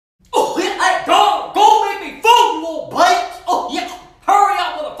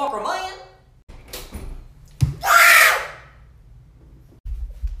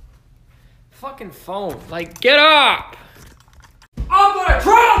fucking phone. Like, get up! I'm gonna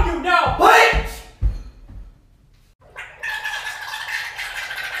drown you now, bitch!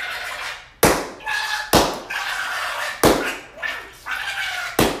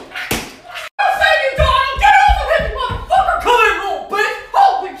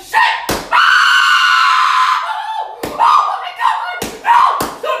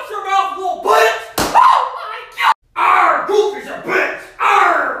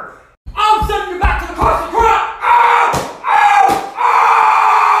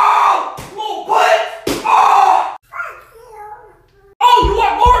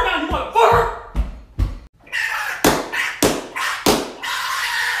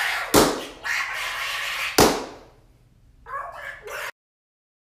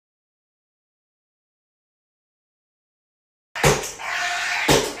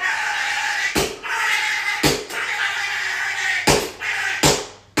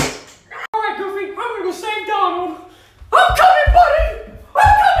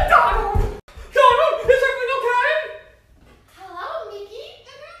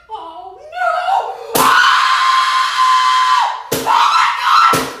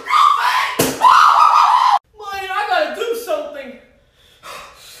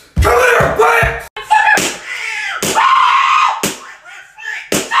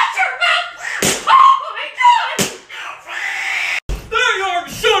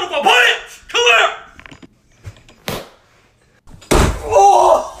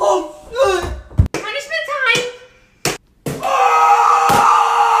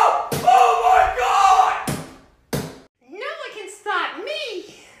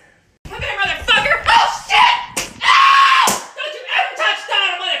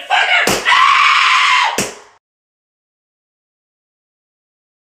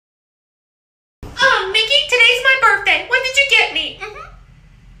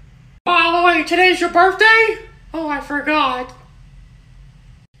 Today's your birthday? Oh, I forgot.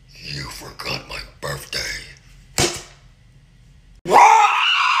 You forgot my birthday.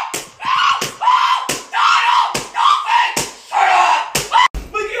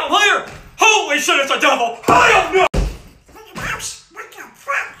 Mickey, I'm here! Holy shit, it's a devil! I don't know!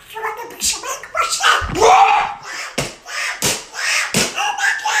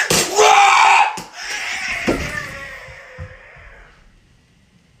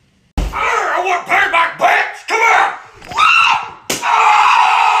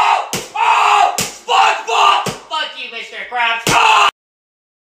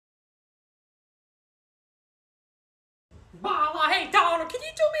 Mama, hey, Donald, can you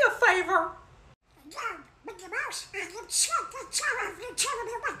do me a favor? Yeah, Mickey Mouse, I am sick and tired of you telling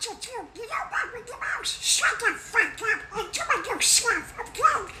me what to do. You know what, Mickey Mouse? Shut the fuck up and do it yourself,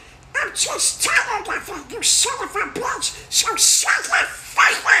 okay? I'm just tired of it, you son of a bitch, so shut the fuck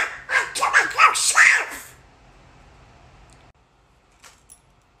up and do it yourself!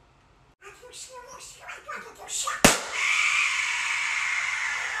 Are you serious? You ain't gonna do shit?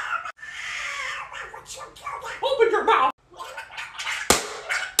 Why would you do that? Open your mouth!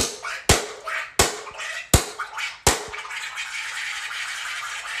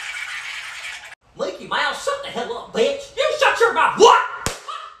 Mickey Mouse, shut the hell up, bitch! You shut your mouth! What?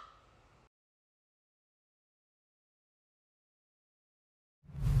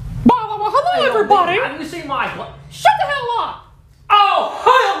 Hello, everybody! Have you seen my what? Shut the hell up! Oh,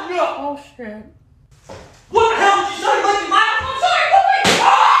 hell no! Oh, shit. What the hell did you say, Mickey Mouse? I'm sorry, Mickey! Oh!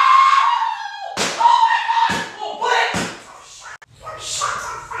 Oh my god! Oh, bitch! Shut the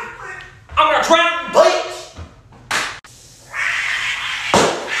fuck up! I'm gonna drown you, bitch!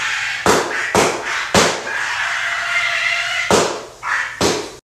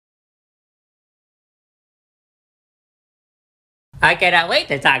 I cannot wait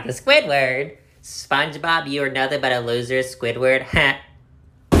to talk to Squidward. SpongeBob, you are nothing but a loser, Squidward.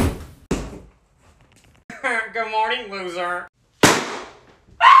 Good morning, loser.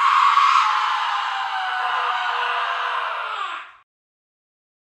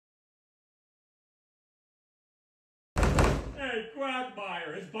 Hey,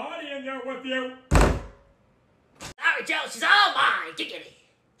 Quagmire, is Bonnie in there with you? Sorry, Joe, she's all mine. Giggity.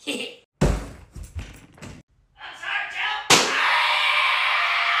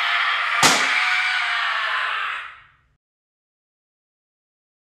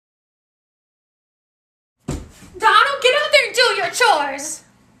 Donald, get out there and do your chores!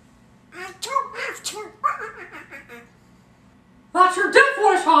 I don't have to. That's your death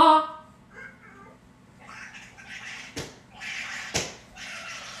voice, huh?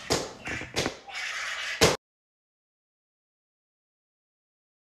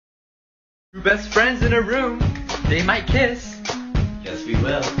 Two best friends in a room, they might kiss. Yes, we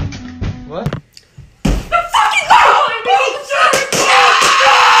will. What?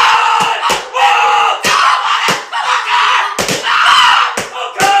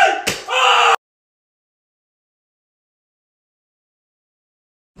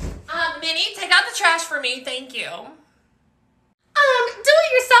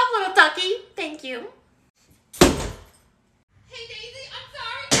 you. Hey, Daisy, I'm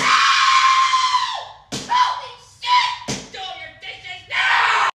sorry. No! Holy shit! Do your dishes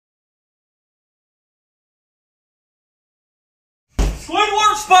now!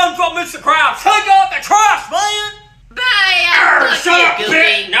 Squidward, SpongeBob, Mr. Krabs, take out the trash, man! Bye, Shut up,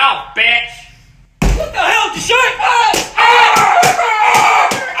 bitch! No, bitch! What the hell did you say?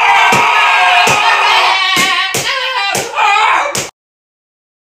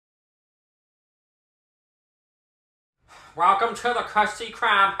 Welcome to the Krusty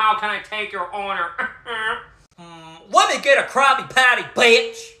Krab. How can I take your order? Let me get a Krabby Patty,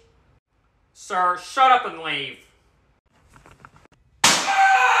 bitch! Sir, shut up and leave.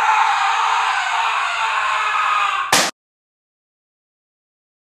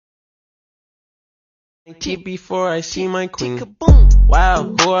 Before I see my queen.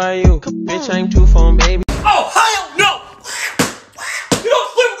 Wow, who are you? Bitch, I'm too phone, baby. Oh, hell no! You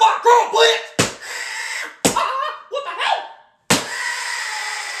don't sleep with my girl, bitch! What the hell?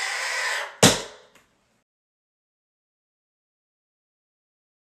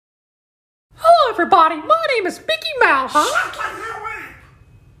 Hello, everybody. My name is Mickey Mouse.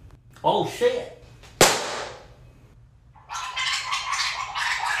 Oh, shit.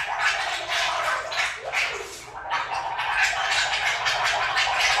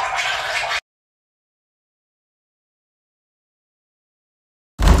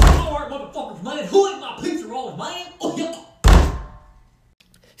 Alright, motherfuckers, man. Who ate my pizza rolls, man? Oh, yeah.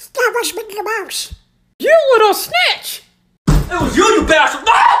 That was Mickey Mouse. You little snitch! It was you, you bastard!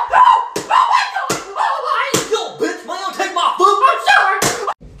 No! No! Oh, my God! Oh, you little bitch, man. Don't take my food! I'm sorry!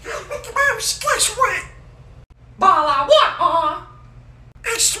 Hey, Mickey Mouse, guess what? Bala, what,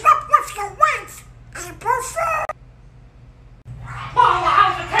 I slept with your wife. I prefer. Bala,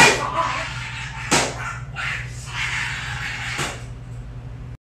 how's the case,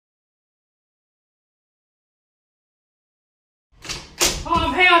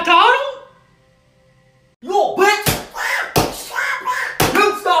 hey, Donald? You little bitch! You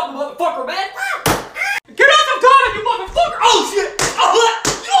stop me, motherfucker, man! Get out of Donald, you motherfucker! Oh, shit! Oh,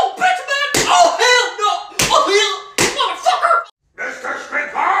 you little bitch, man! Oh, hell no! Oh, hell! Motherfucker! Mr.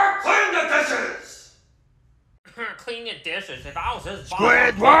 Squidward, clean the dishes! Clean your dishes. If I was his boss,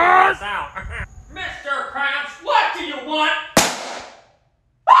 Squidward! I'd clean this out. Mr. Krabs, what do you want?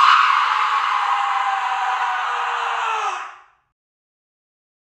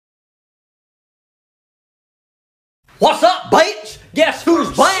 What's up, bitch? Guess who's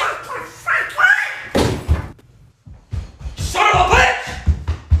back? Son of a bitch!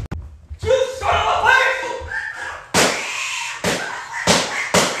 You son of a bitch!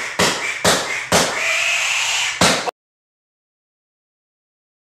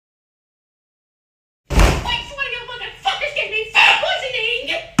 Which one of you motherfuckers gave me food poisoning?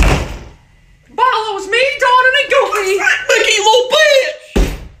 Bala was me, Donald, and Goofy! Mickey, you little bitch!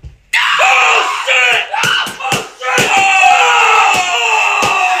 Oh, shit! Oh, shit!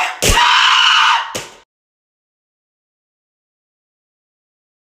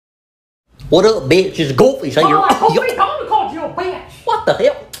 What up, bitch? It's Goofy here. Oh, I hope Donald called you a bitch! What the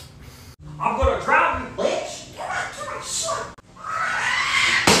hell? I'm gonna drown you, bitch!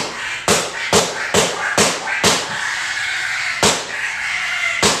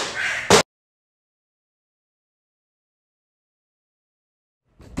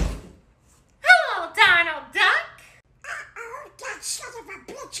 Hello, Donald Duck. Uh-oh, that son of a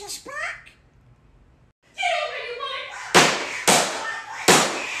bitch is back. Get over here, you mother...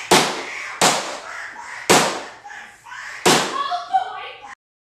 Oh, boy.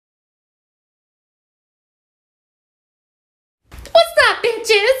 What's up,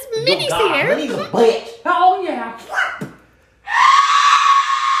 bitches? Minnie's here. Minnie's a bitch! Oh, yeah.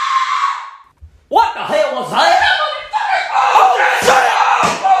 What the hell was that?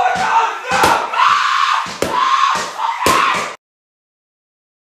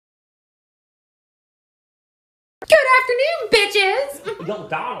 Good afternoon, bitches. Yo,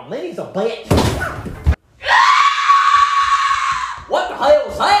 Donald, Minnie's a bitch! What the hell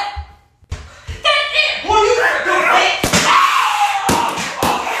was that? That's it. What are you gonna do, bitch?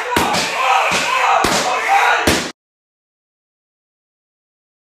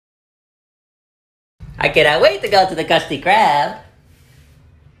 I cannot wait to go to the Krusty Krab.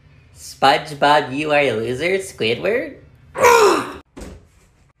 SpongeBob, you are a loser, Squidward?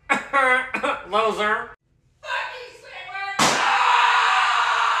 Loser.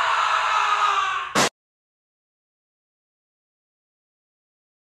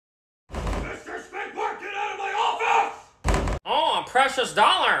 Mr. Squidward, get out of my office! Oh, a precious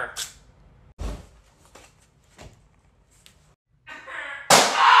dollar.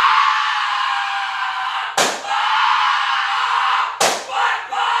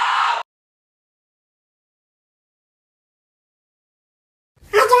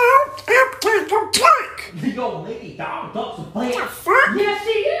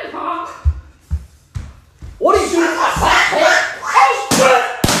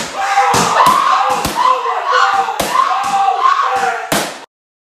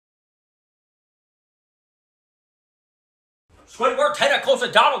 tentacles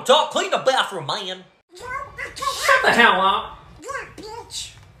of Donald Duck. Clean the bathroom, man. No, I can't. Shut the hell up. Yeah,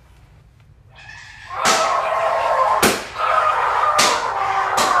 bitch.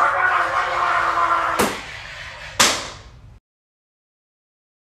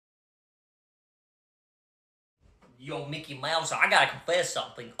 Yo, Mickey Mouse, I gotta confess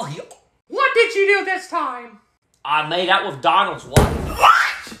something. Oh, yo. What did you do this time? I made out with Donald's wife.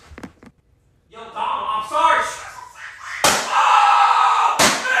 What? Yo, Donald, I'm sorry.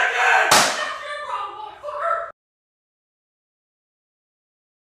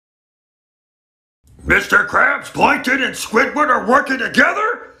 Mr. Krabs, Plankton, and Squidward are working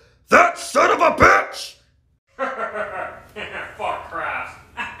together? That son of a bitch!